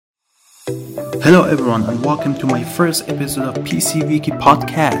Hello everyone and welcome to my first episode of PC Wiki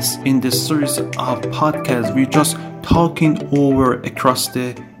podcast. In this series of podcasts, we're just talking over across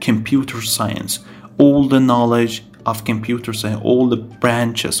the computer science, all the knowledge of computer science, all the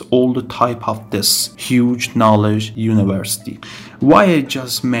branches, all the type of this huge knowledge university. Why I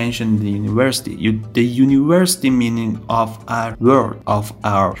just mentioned the university? The university meaning of our world, of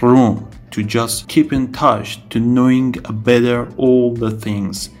our room, to just keep in touch, to knowing better all the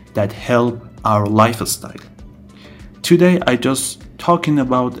things that help our lifestyle. Today I just talking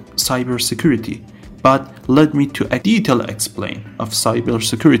about cybersecurity, but let me to a detail explain of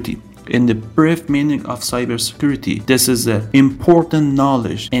cybersecurity. In the brief meaning of cybersecurity, this is an important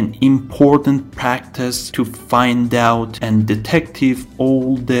knowledge and important practice to find out and detect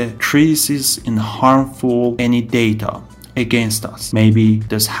all the traces in harmful any data against us. Maybe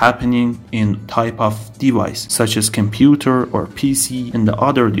this happening in type of device such as computer or PC, and the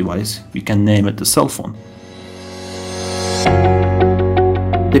other device we can name it the cell phone.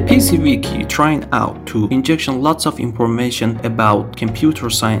 The PC Wiki trying out to injection lots of information about computer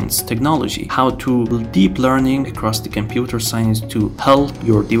science technology, how to deep learning across the computer science to help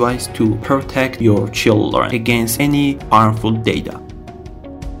your device to protect your children against any harmful data.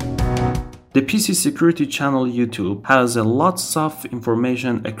 The PC Security channel YouTube has lots of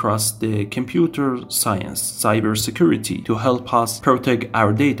information across the computer science, cybersecurity, to help us protect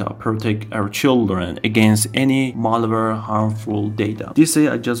our data, protect our children against any malware, harmful data. This day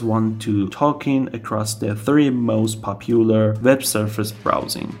I just want to talking across the three most popular web surface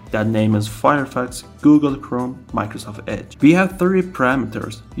browsing. That name is Firefox, Google Chrome, Microsoft Edge. We have three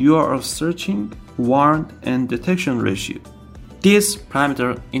parameters: URL searching, warrant, and detection ratio. This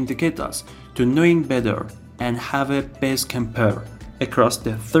parameter indicates us to knowing better and have a base compare across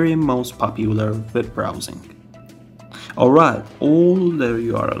the three most popular web browsing. Alright, all the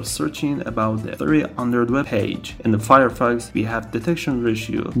URL searching about the 300 web page. In the Firefox, we have detection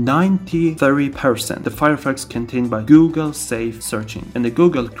ratio 93%. The Firefox contained by Google Safe Searching. In the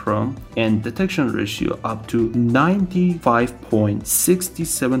Google Chrome, and detection ratio up to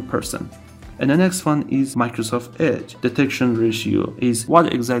 95.67%. And the next one is Microsoft Edge. Detection ratio is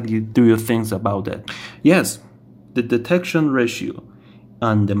what exactly do you think about that? Yes, the detection ratio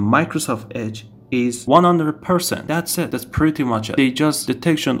on the Microsoft Edge is 100%. That's it. That's pretty much it. They just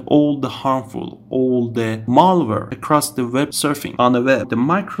detection all the harmful, all the malware across the web surfing on the web. The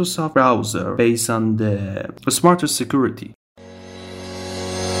Microsoft browser based on the smarter security.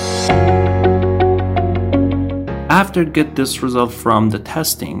 After get this result from the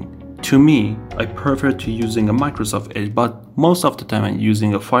testing, to me, I prefer to using a Microsoft Edge, but most of the time I'm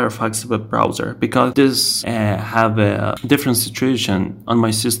using a Firefox web browser because this have a different situation on my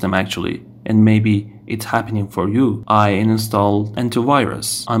system actually, and maybe it's happening for you. I installed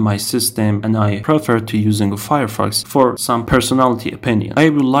antivirus on my system and I prefer to using a Firefox for some personality opinion. I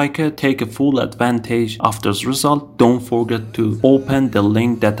would like to take a full advantage of this result. Don't forget to open the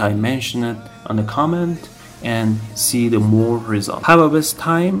link that I mentioned on the comment and see the more result. Have a best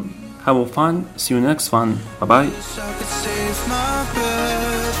time. Have a fun. See you next one. Bye bye. Save my breath.